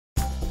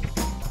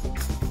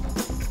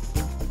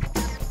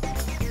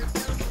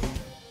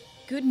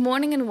Good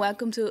morning and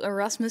welcome to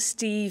Erasmus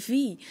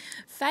TV.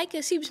 Feike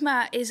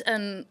Sijbesma is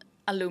an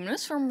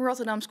alumnus from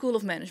Rotterdam School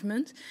of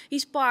Management.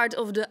 He's part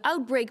of the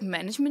outbreak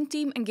management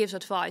team and gives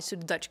advice to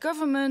the Dutch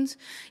government.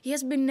 He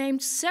has been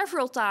named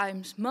several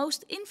times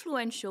most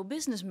influential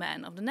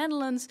businessman of the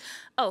Netherlands.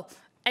 Oh,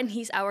 and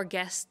he's our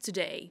guest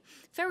today.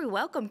 Very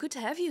welcome, good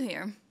to have you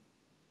here.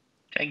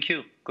 Thank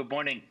you, good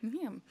morning.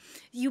 Yeah.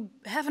 You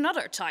have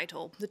another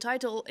title. The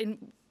title,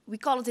 we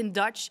call it in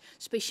Dutch,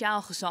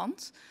 speciaal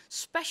gezant,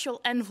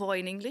 special envoy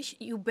in English.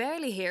 You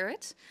barely hear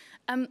it.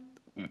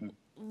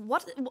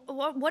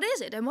 What is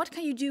it and what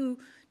can you do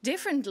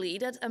differently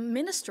that a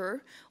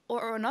minister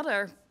or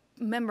another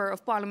member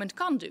of parliament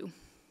can't do?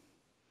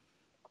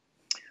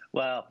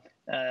 Well,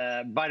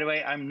 by the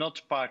way, I'm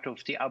not part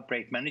of the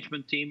outbreak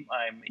management team.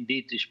 I'm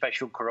indeed the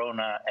special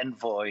corona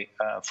envoy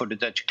for the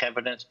Dutch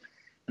cabinet.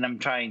 And I'm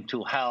trying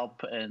to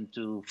help and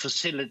to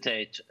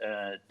facilitate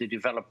the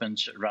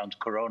developments around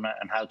corona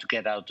and how to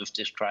get out of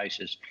this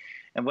crisis.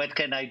 And what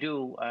can I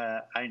do?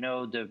 I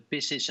know the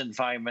business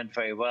environment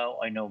very well.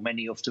 I know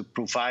many of the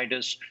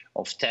providers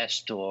of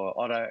tests or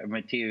other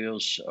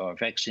materials or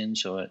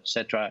vaccines or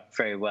etc.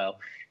 very well.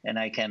 And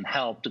I can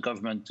help the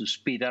government to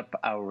speed up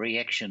our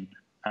reaction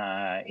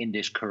in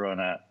this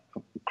corona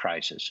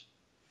crisis.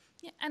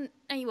 Yeah,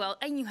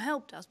 and you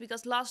helped us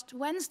because last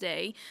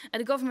Wednesday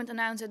the government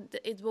announced that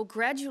it will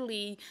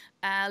gradually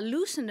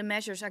loosen the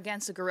measures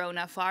against the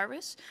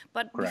coronavirus.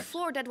 But Correct.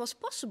 Before that was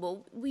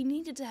possible, we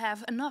needed to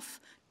have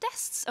enough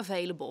tests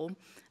available.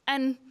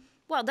 And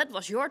well, that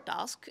was your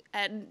task,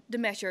 and the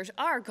measures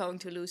are going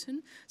to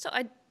loosen. So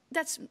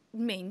that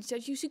means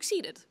that you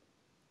succeeded.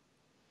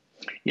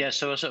 Yeah,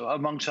 so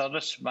amongst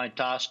others, my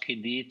task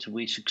indeed,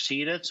 we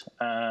succeeded.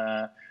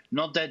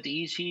 Not that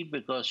easy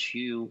because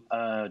you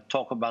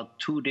talk about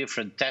two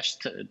different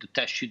tests. The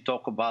test you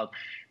talk about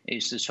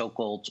is the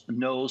so-called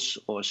nose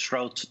or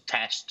throat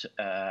test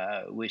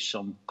with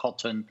some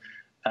cotton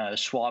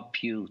swab.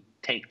 You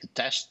take the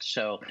test.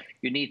 So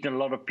you need a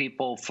lot of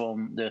people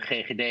from the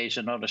GGD's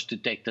and others to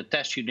take the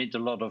test. You need a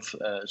lot of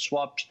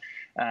swabs.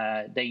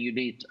 Then you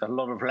need a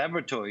lot of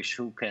laboratories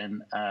who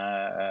can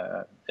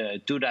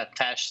do that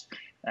test.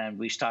 And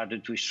we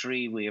started with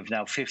 3. We have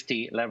now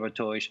 50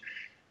 laboratories.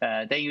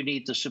 Then you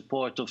need the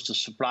support of the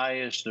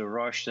suppliers, the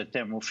Roche, the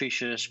Thermo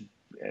Fishers,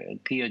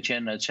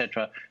 Kiogen,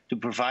 etc., to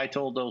provide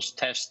all those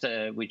tests,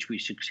 which we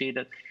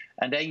succeeded.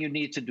 And then you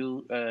need to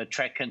do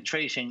track and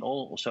tracing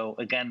also,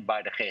 again,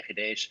 by the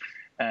GGD's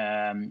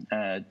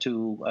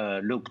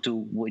to look to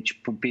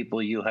which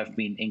people you have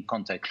been in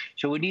contact.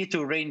 So we need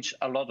to arrange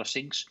a lot of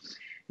things.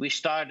 We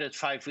started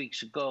 5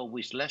 weeks ago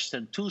with less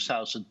than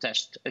 2,000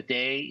 tests a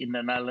day in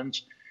the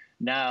Netherlands.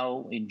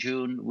 Now, in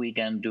June, we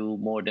can do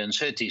more than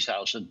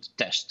 30,000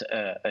 tests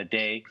a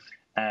day,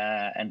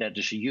 and that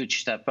is a huge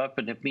step up.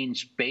 And it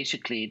means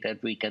basically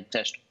that we can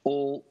test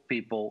all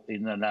people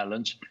in the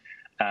Netherlands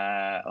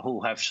who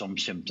have some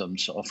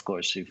symptoms, of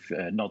course, if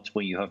not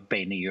when you have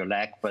pain in your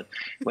leg, but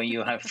when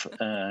you have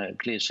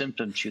clear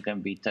symptoms, you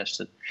can be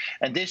tested.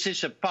 And this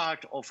is a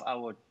part of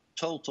our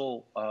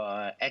total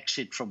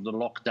exit from the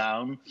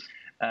lockdown.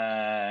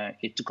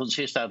 It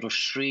consists out of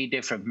 3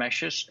 different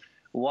measures.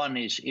 One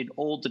is in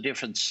all the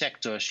different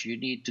sectors, you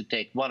need to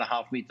take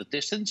 1.5 meter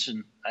distance.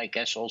 And I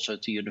guess also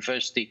at the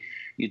university,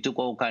 you took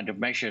all kinds of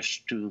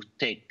measures to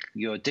take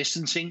your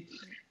distancing.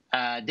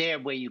 There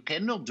where you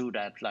cannot do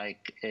that,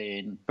 like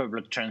in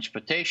public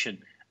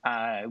transportation,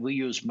 we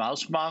use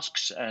mouth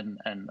masks and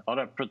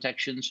other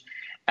protections.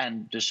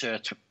 And the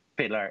third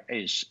pillar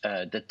is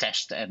the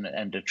test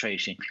and the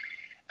tracing.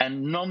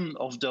 And none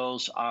of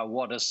those are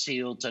water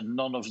sealed and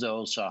none of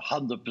those are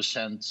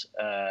 100%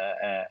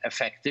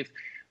 effective.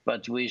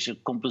 But with a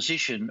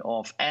composition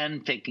of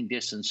and taking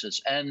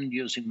distances and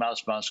using mouth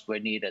masks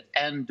where needed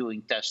and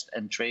doing test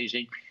and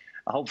tracing,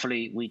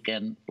 hopefully we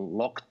can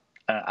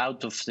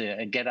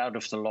get out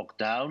of the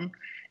lockdown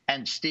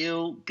and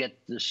still get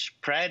the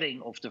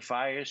spreading of the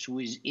virus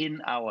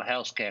within our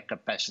healthcare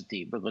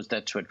capacity, because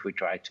that's what we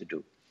try to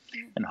do.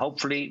 And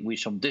hopefully with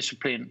some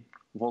discipline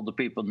of all the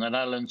people in the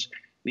Netherlands,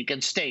 we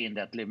can stay in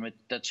that limit.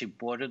 That's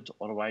important.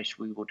 Otherwise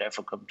we would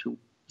ever come to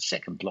a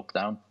second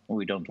lockdown, and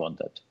we don't want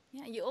that.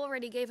 Yeah, you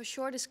already gave a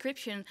short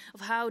description of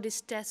how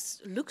this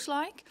test looks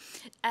like.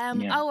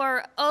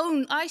 Our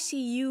own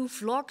ICU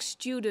vlog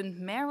student,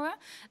 Mara,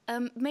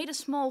 made a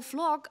small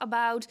vlog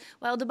about,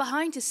 well, the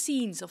behind the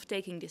scenes of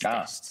taking this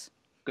test.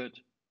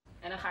 Good.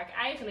 En dan ga ik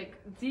eigenlijk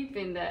diep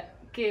in de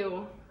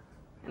keel.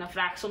 En dan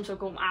vraag ik soms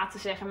ook om A te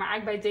zeggen. Maar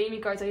eigenlijk bij Demi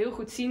kan je het heel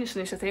goed zien, dus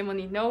dan is dat helemaal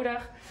niet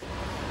nodig.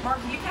 Mark,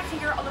 jullie krijgen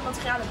hier alle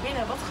materialen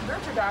binnen. Wat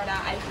gebeurt er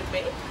daarna eigenlijk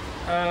mee?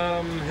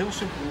 Heel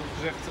simpel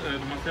gezegd,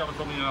 de materialen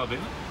komen hier naar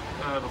binnen.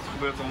 Dat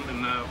gebeurt dan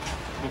in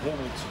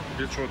bijvoorbeeld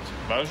dit soort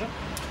buizen.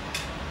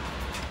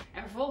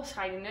 En vervolgens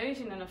ga je de neus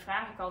in en dan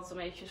vraag ik altijd om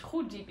eventjes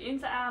goed diep in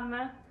te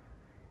ademen.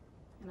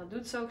 En dat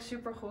doet ze ook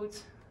super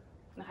goed.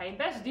 Dan ga je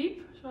best diep,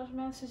 zoals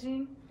mensen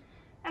zien.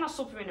 En dan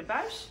stoppen we in de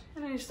buis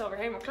en dan is het alweer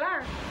helemaal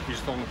klaar. Hier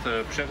zit dan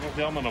het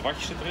patiëntenmateriaal met een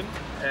watje zit erin.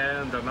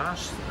 En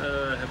daarnaast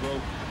hebben we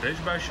ook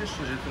deze buisjes.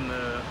 Er zit een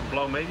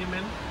blauw medium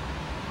in.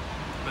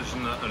 Dat is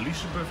een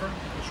lease-buffer.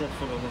 Dat zorgt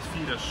ervoor dat het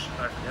virus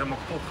eigenlijk helemaal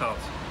kapot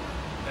gaat.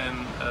 En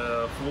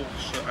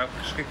vervolgens eigenlijk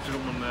geschikt is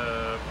om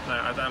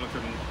uiteindelijk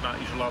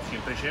een isolatie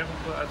en PCR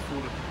op uit te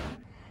voeren.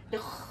 De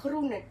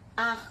groene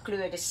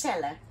aangekleurde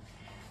cellen,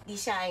 die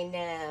zijn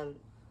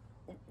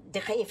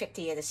de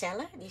geïnfecteerde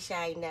cellen. Die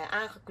zijn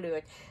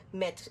aangekleurd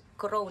met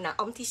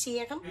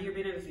corona-antiserum. Hier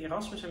binnen het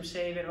Erasmus MC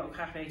willen we ook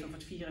graag weten of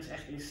het virus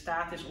echt in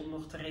staat is om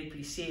nog te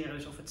repliceren.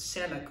 Dus of het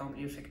cellen kan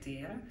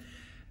infecteren.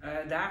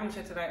 Daarom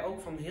zetten wij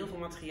ook van heel veel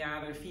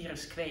materialen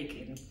viruskweek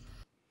in.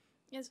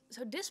 Yes,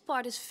 so this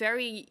part is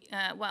very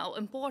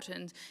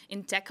important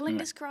in tackling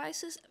this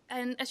crisis.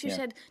 And as you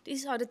said,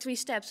 these are the 3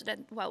 steps that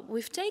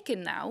we've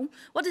taken now.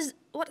 What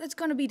is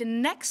going to be the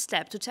next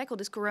step to tackle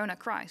this corona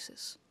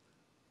crisis?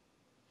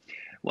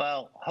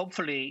 Well,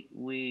 hopefully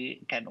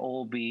we can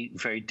all be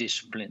very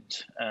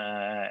disciplined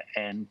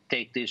and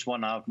take this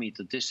 1.5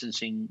 meter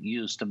distancing,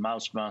 use the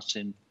mouth masks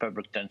in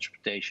public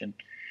transportation.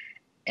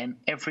 And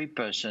every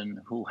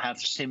person who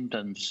has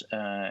symptoms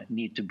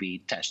need to be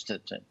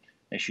tested.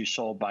 As you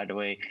saw, by the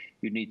way,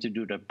 you need to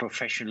do that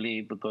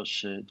professionally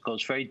because it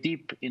goes very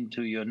deep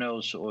into your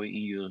nose or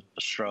in your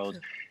throat.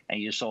 And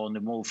you saw in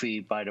the movie,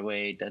 by the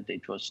way, that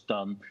it was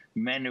done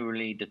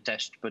manually, the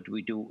test, but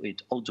we do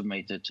it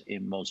automated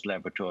in most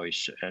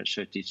laboratories.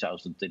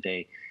 30,000 a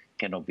day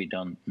cannot be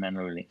done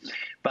manually.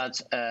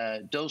 But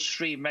those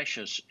 3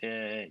 measures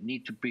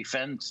need to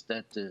prevent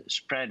that the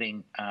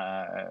spreading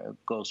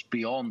goes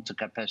beyond the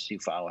capacity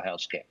of our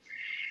healthcare.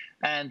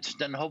 And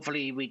then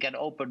hopefully we can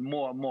open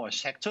more and more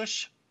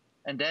sectors.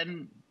 And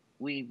then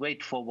we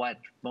wait for what?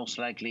 Most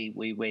likely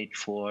we wait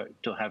for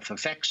to have a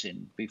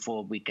vaccine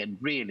before we can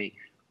really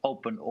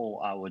open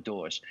all our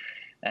doors.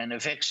 And a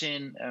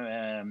vaccine,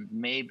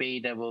 maybe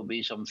there will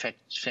be some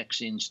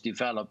vaccines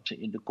developed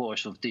in the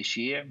course of this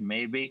year,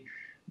 maybe.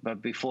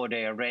 But before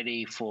they are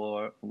ready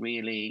for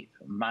really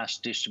mass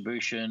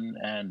distribution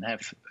and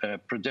have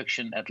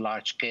production at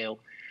large scale,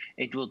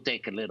 it will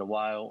take a little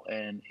while,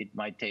 and it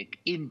might take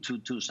into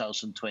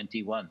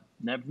 2021.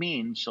 That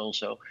means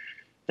also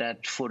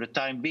that for the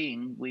time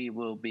being, we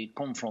will be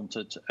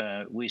confronted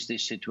with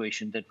this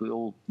situation that we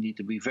all need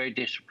to be very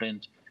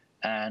disciplined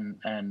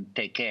and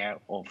take care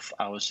of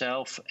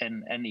ourselves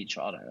and each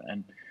other.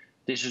 And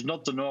this is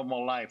not the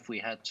normal life we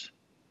had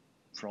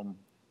from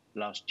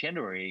last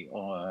January,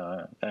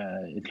 or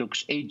it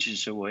looks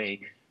ages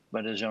away,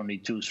 but it's only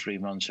 2-3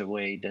 months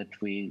away that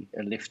we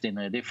lived in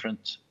a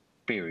different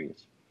period.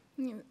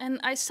 And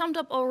I summed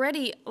up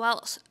already,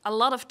 a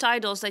lot of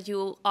titles that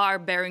you are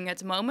bearing at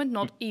the moment,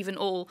 not even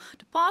all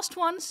the past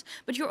ones,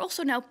 but you're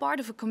also now part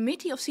of a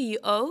committee of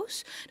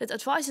CEOs that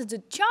advises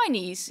the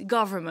Chinese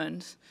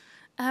government.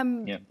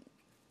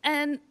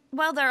 And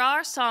while there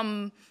are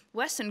some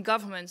Western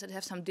governments that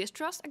have some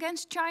distrust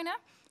against China,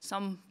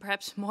 some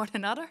perhaps more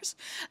than others,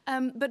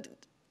 but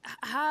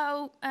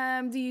how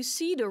do you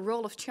see the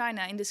role of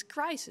China in this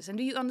crisis? And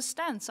do you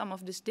understand some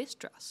of this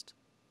distrust?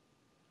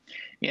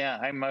 Yeah,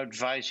 I'm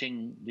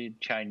advising the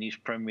Chinese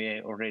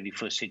premier already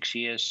for 6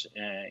 years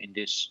in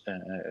this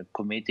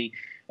committee,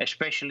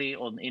 especially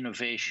on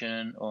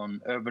innovation,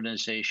 on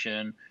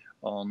urbanization,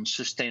 on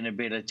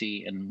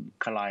sustainability and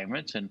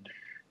climate. And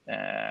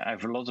I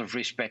have a lot of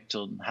respect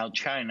on how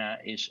China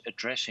is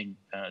addressing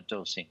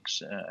those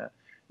things.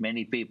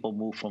 Many people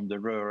move from the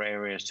rural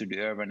areas to the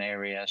urban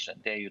areas,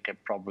 and there you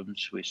get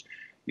problems with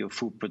your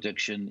food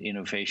production,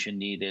 innovation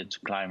needed,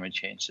 climate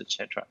change,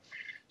 etc.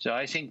 So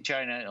I think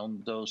China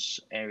on those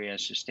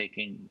areas is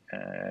taking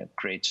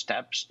great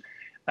steps.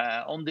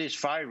 On this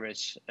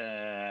virus,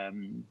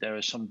 there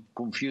is some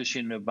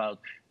confusion about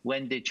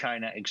when did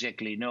China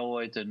exactly know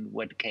it and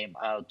what came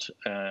out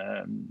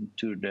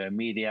to the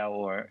media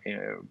or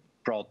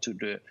brought to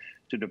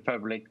the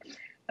public.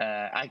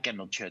 I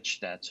cannot judge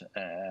that,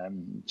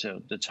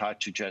 so that's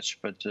hard to judge.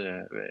 But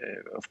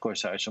of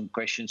course, there are some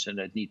questions and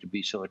that need to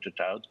be sorted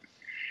out.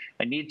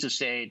 I need to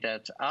say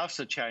that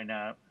after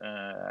China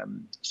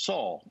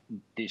saw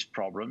these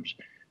problems,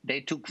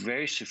 they took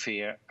very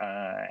severe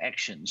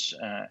actions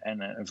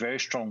and a very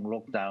strong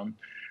lockdown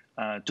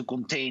to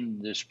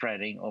contain the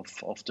spreading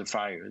of the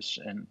virus.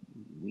 And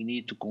we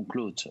need to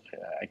conclude.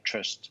 I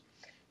trust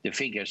the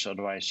figures,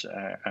 otherwise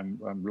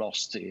I'm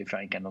lost if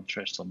I cannot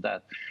trust on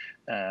that.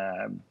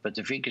 But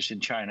the figures in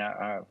China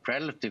are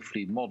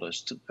relatively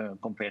modest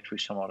compared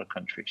with some other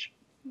countries.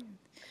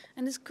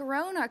 And this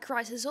corona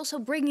crisis is also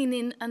bringing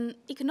in an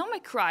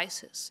economic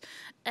crisis.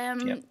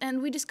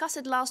 And we discussed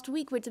it last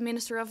week with the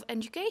Minister of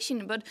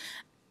Education. But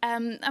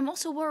I'm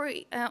also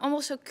worried. I'm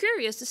also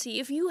curious to see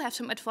if you have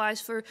some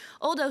advice for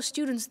all those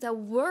students that are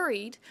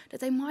worried that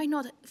they might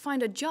not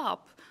find a job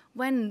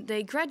when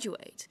they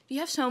graduate. Do you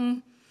have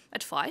some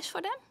advice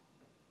for them?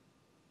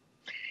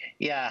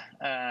 Yeah.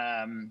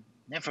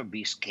 Never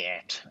be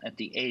scared at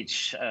the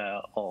age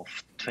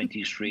of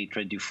 23,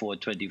 24,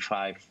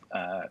 25.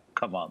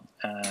 Come on,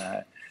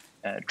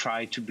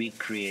 try to be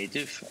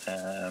creative.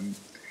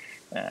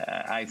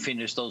 I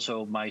finished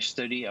also my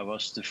study. I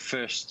was the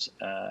first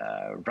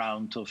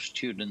round of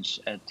students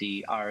at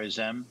the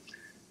RSM,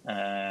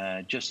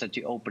 Just at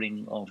the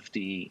opening of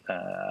the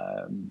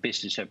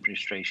business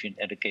administration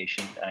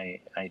education,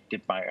 I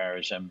did my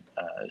RSM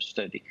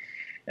study.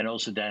 And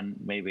also then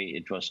maybe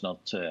it was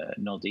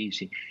not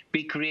easy.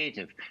 Be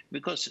creative,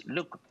 because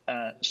look,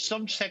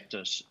 some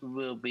sectors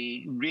will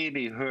be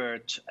really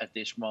hurt at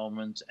this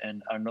moment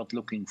and are not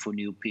looking for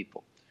new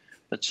people.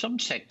 But some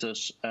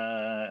sectors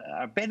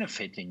are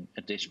benefiting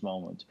at this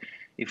moment.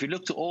 If you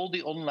look to all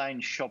the online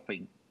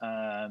shopping,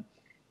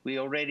 we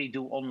already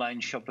do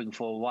online shopping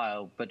for a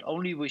while, but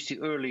only with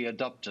the early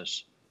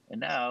adopters.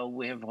 And now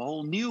we have a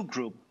whole new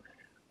group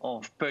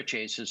of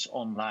purchasers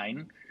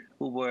online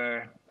who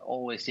were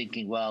always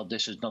thinking, well,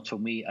 this is not for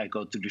me, I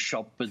go to the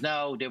shop. But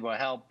now they were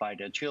helped by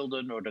their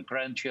children or their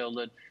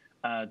grandchildren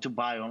to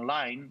buy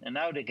online. And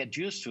now they get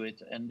used to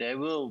it, and there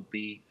will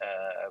be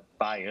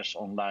buyers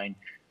online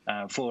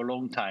for a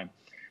long time.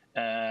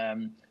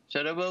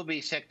 So there will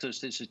be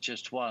sectors, this is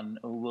just one,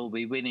 who will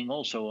be winning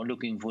also and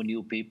looking for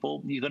new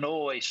people. You can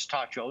always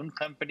start your own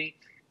company,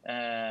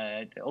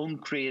 own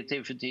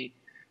creativity.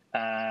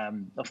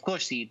 Of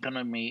course, the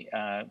economy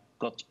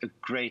got a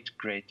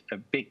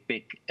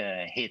big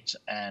hit,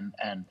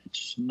 and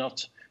it's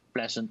not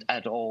pleasant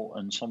at all,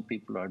 and some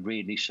people are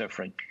really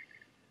suffering.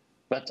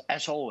 But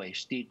as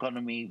always, the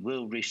economy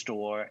will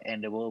restore,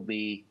 and there will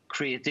be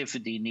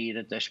creativity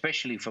needed,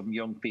 especially from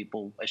young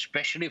people,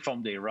 especially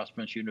from the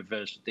Erasmus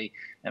University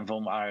and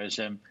from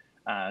RSM,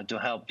 to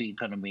help the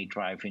economy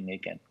driving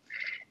again.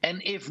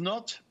 And if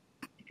not,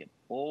 you can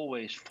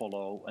always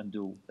follow and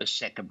do a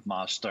second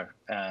master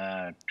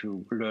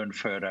to learn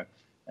further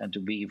and to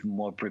be even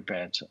more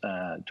prepared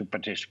to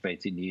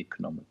participate in the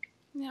economic.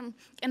 Yeah.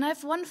 And I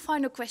have one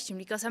final question,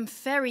 because I'm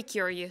very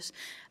curious.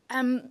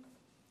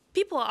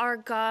 People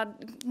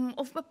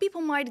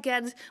might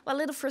get a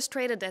little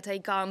frustrated that they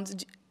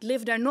can't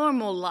live their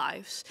normal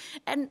lives.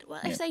 And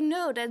if they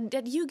know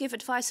that you give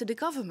advice to the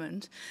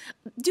government,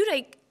 do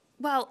they,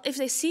 if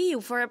they see you,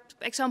 for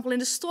example, in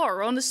the store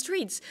or on the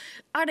streets,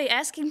 are they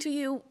asking to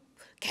you,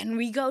 can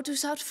we go to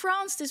South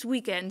France this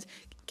weekend?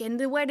 Can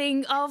the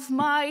wedding of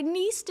my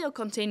niece still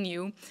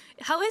continue?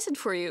 How is it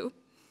for you?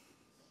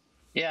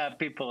 Yeah,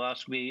 people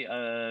ask me,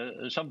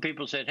 some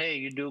people said, hey,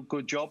 you do a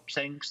good job,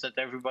 thanks that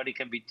everybody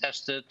can be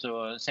tested,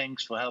 or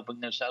thanks for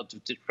helping us out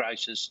of this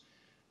crisis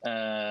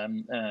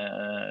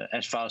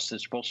as fast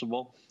as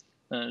possible.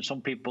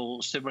 Some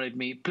people stimulate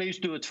me, please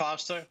do it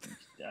faster.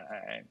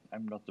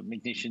 I'm not a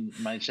mathematician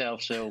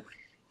myself, so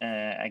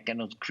I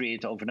cannot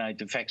create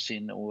overnight a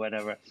vaccine or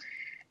whatever.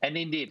 And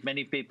indeed,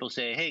 many people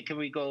say, hey, can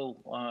we go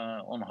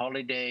on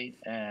holiday?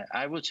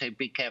 I would say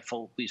be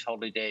careful with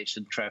holidays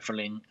and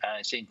traveling.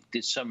 I think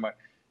this summer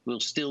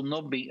will still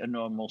not be a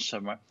normal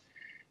summer.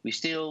 We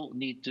still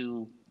need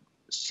to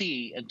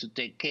see and to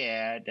take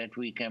care that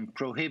we can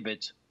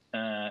prohibit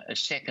a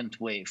second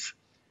wave.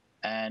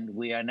 And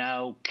we are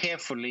now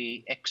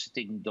carefully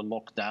exiting the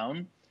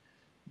lockdown,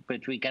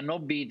 but we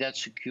cannot be that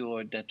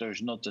secure that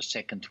there's not a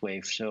second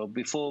wave. So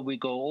before we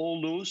go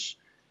all loose,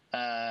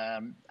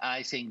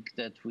 I think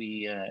that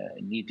we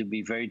need to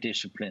be very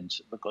disciplined,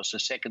 because the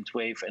second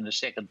wave and the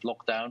second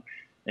lockdown,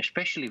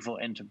 especially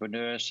for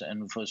entrepreneurs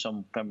and for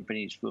some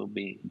companies, will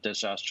be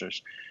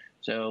disastrous.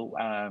 So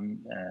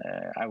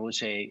I would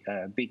say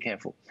be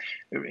careful.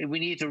 We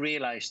need to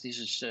realize this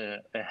is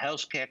a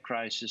healthcare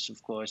crisis,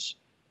 of course.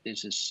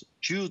 This is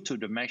due to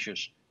the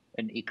measures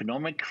an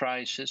economic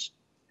crisis,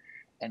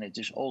 and it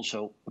is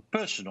also a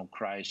personal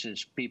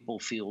crisis. People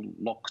feel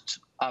locked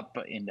up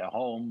in their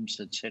homes,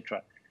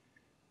 etc.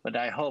 But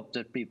I hope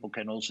that people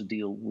can also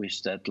deal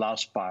with that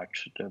last part,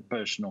 the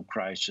personal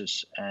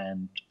crisis,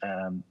 and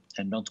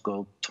not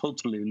go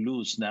totally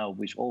loose now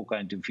with all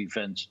kinds of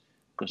events,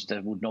 because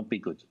that would not be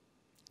good.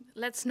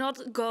 Let's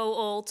not go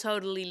all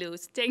totally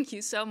loose. Thank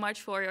you so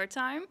much for your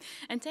time.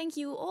 And thank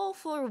you all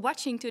for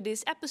watching to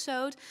this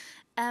episode.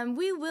 And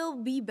we will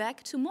be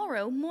back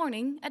tomorrow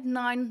morning at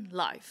 9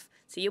 live.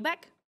 See you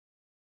back.